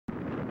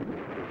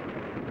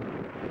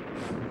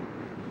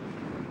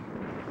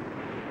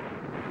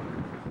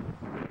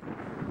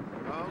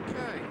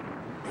Okay.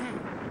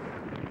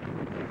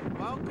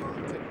 Welcome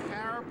to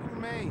Caribou,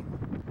 Maine.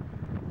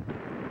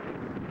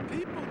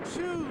 People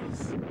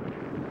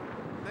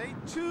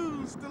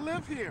choose to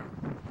live here.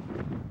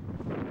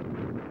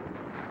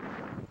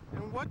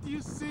 And what do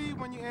you see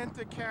when you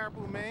enter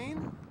Caribou,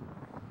 Maine?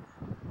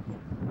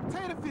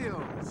 Potato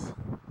fields.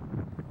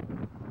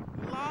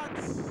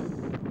 Lots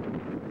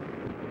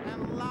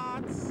and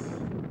lots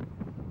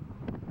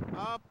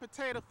of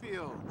potato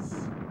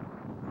fields.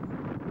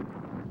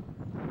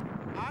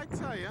 I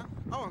tell you,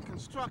 oh, and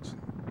construction.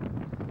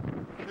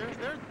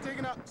 They're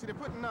digging up, see, they're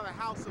putting another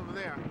house over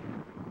there.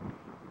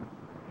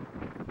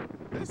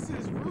 This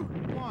is Route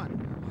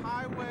 1,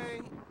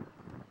 Highway,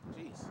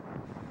 geez,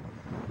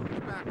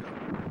 back up.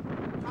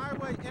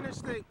 Highway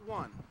Interstate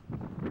 1.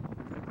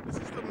 This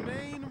is the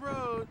main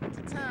road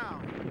to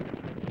town.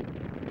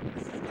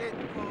 This is it,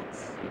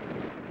 folks.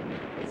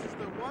 This is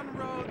the one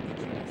road that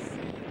you will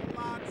see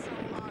lots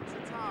and lots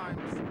of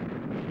times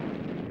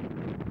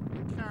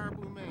in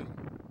Caribou, Maine.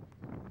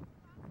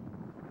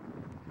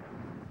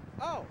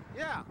 Oh,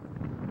 yeah.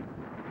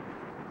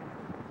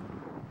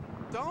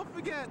 Don't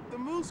forget the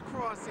moose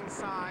crossing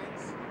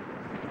signs.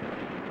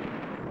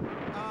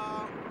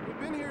 We've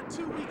been here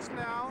 2 weeks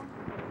now.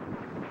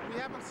 We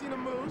haven't seen a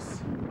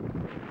moose,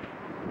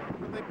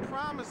 but they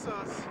promise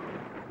us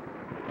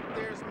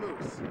there's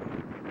moose.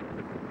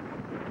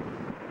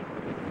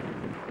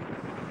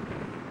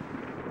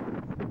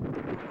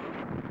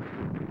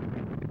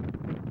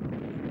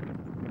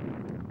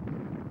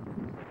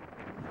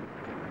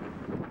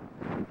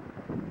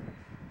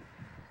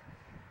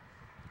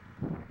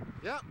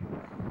 Yep,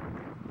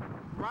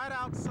 right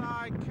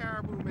outside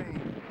Caribou,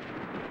 Maine.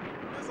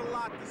 There's a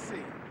lot to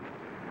see.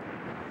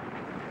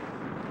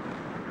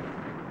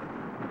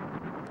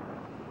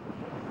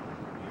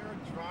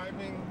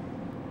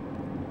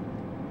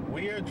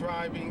 We are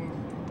driving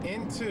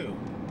into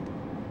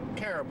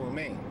Caribou,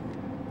 Maine.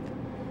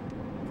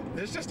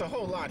 There's just a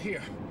whole lot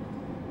here.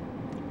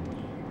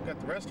 We've got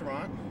the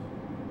restaurant.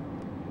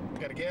 We've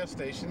got a gas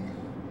station.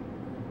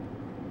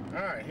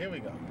 All right, here we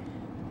go.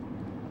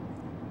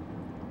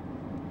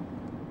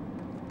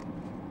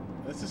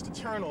 This is the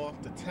turn off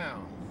to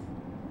town.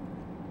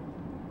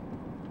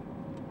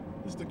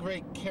 This is the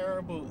Great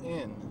Caribou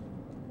Inn.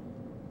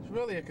 It's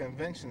really a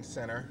convention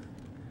center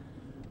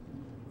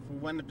for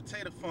when the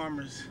potato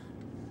farmers,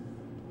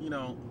 you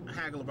know,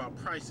 haggle about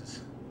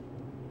prices.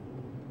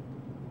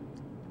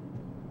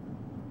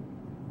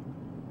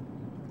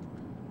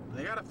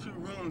 They got a few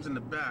rooms in the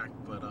back,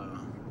 but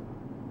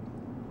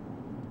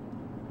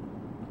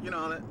you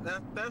know,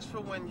 that's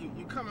for when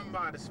you coming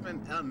by to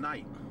spend a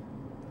night.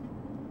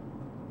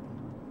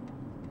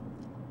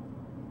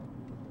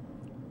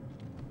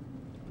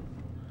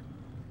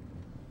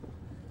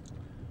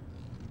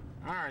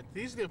 All right,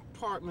 these are the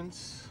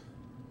apartments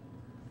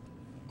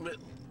we'd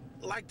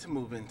like to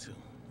move into.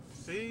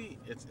 See,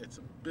 it's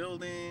a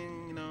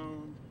building, you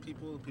know,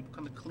 people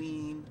come to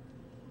clean.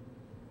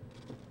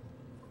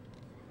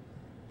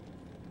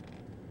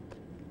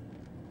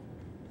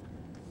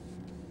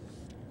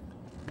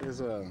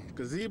 There's a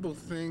gazebo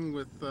thing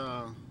with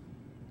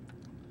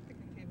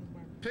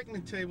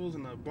picnic tables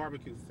and a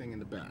barbecue thing in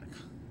the back.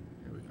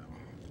 Here we go.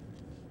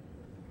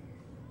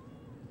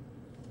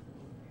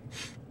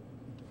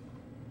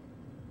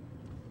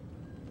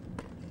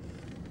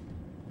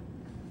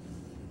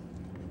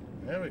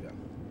 There we go. Is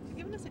he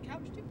giving us a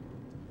couch too?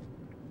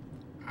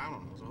 I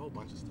don't know, there's a whole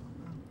bunch of stuff.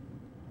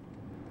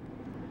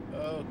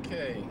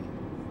 Okay.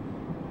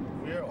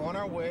 We are on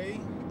our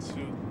way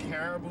to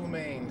Caribou,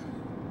 Maine.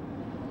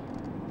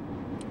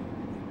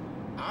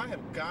 I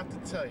have got to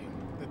tell you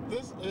that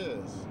this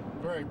is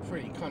very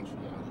pretty country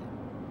out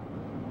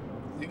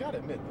here. You gotta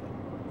admit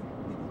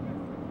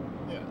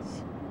that.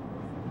 Yes.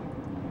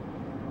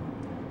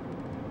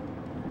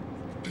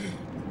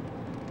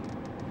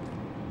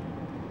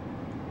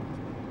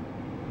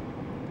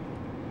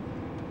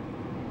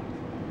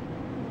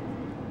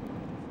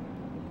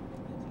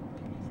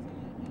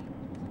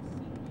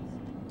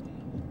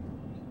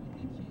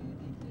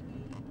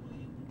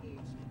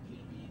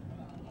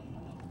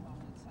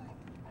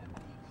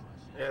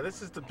 Yeah,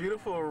 this is the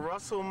beautiful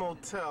Russell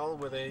Motel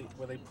where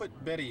they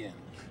put Betty in.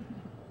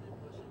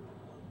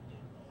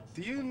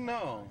 Do you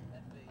know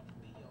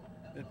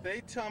that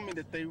they tell me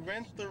that they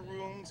rent the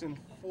rooms in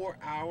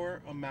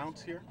 4-hour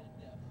amounts here?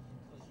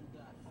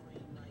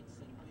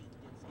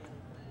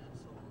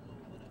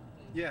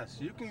 Yes,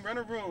 you can rent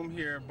a room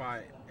here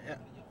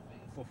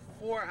for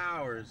 4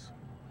 hours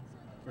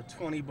for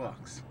 20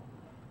 bucks.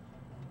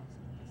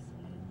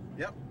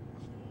 Yep.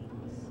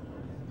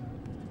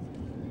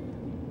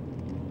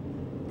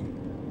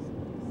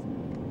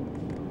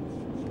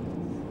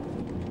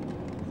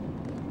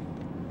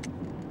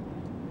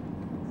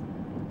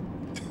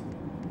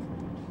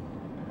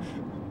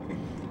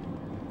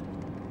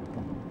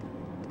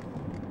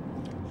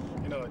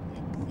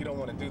 You don't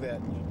want to do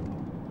that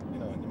in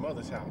your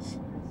mother's house.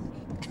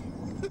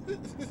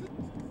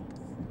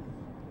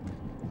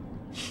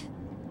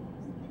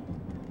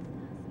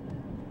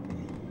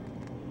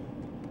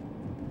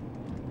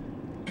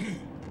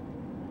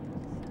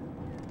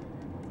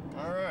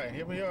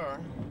 we are.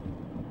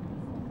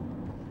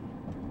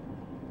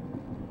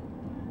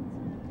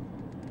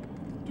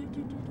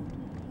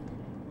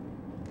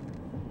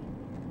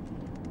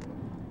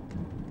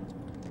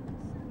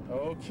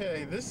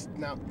 Okay,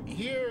 now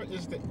here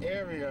is the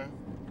area.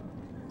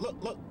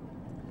 Look.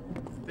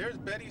 There's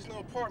Betty's new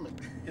apartment.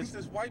 It's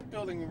this white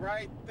building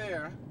right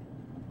there,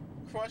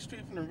 across the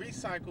street from the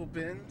recycle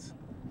bins,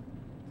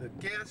 the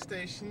gas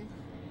station,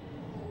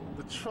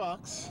 the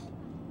trucks,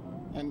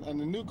 and the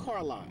new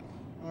car lot.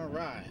 All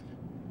right.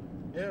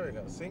 There we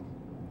go, see?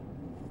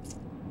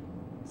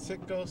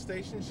 Citgo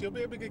station. She'll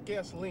be able to get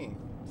gasoline.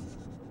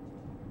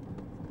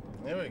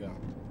 There we go.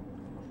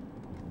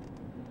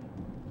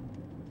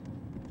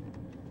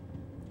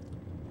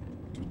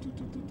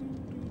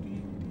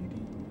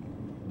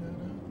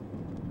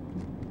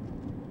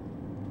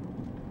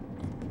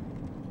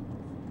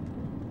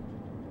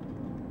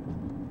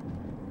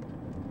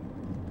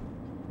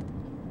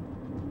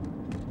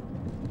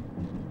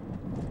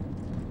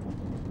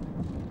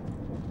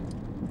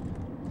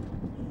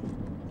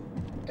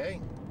 Hey,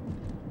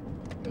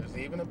 there's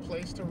even a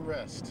place to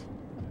rest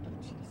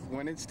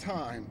when it's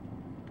time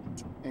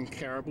in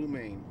Caribou,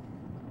 Maine.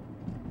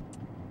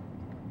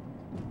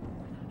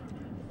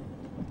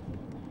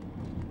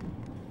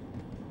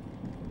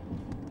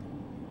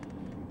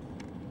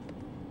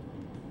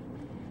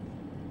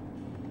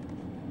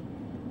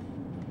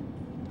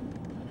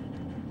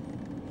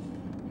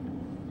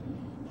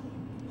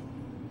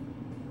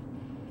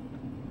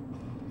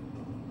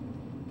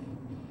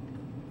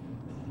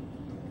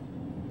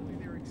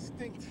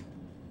 Extinct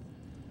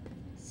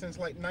since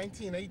like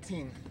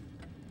 1918.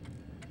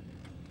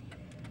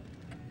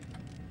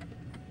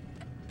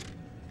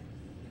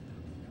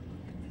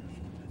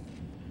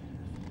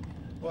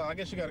 Well, I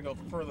guess you got to go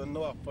further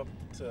north up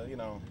to, you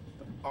know,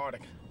 the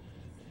Arctic.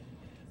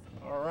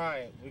 All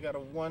right, we got a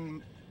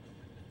one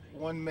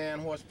man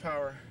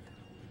horsepower.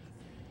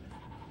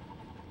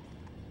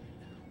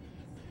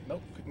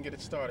 Nope, couldn't get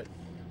it started.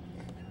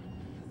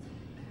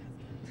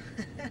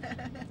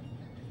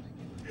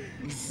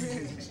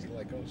 She's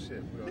like, oh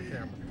shit, we're on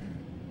camera.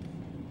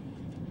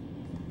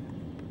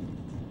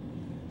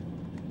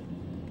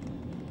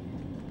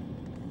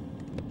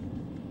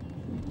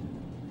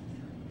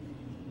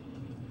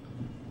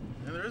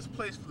 And there is a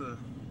place for the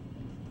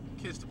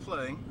kids to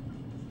play.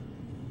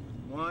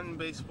 One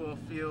baseball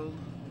field,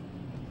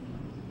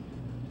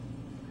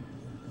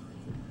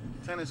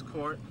 tennis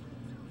court,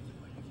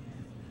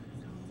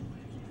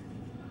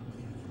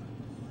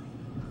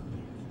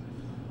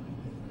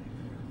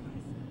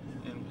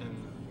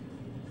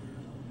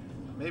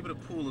 maybe the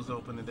pool is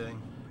open today.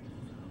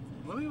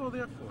 What are you all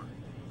there for?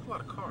 A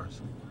lot of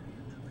cars.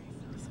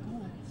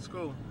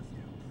 School.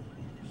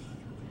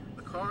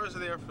 The cars are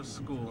there for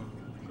school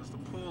because the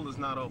pool is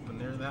not open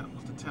there. That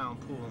was the town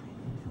pool.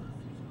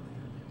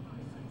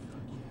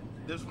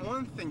 There's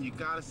one thing you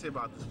gotta say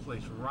about this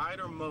place.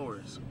 Rider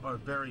mowers are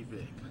very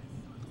big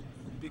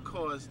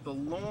because the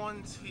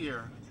lawns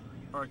here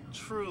are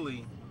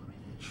truly,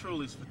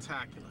 truly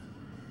spectacular.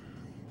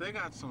 They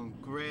got some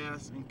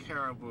grass in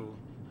Caribou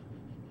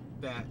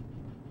that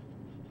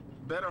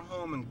Better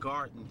Home and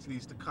Gardens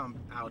needs to come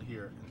out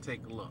here and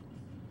take a look.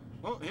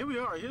 Well, here we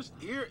are.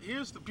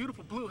 Here's the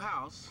beautiful blue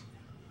house.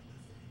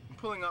 I'm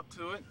pulling up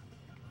to it.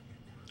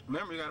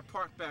 Remember, you got to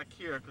park back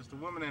here because the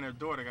woman and her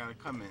daughter got to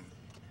come in.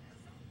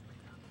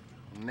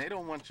 And they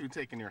don't want you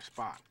taking their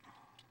spot.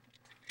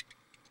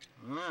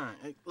 All right,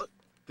 hey, look,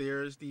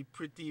 there's the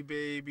pretty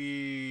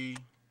baby.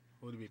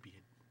 Hold the baby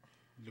head.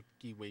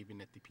 Looky,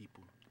 waving at the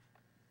people.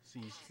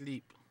 See,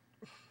 sleep.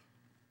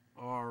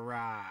 All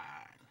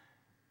right.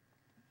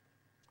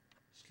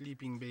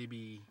 Sleeping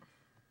baby.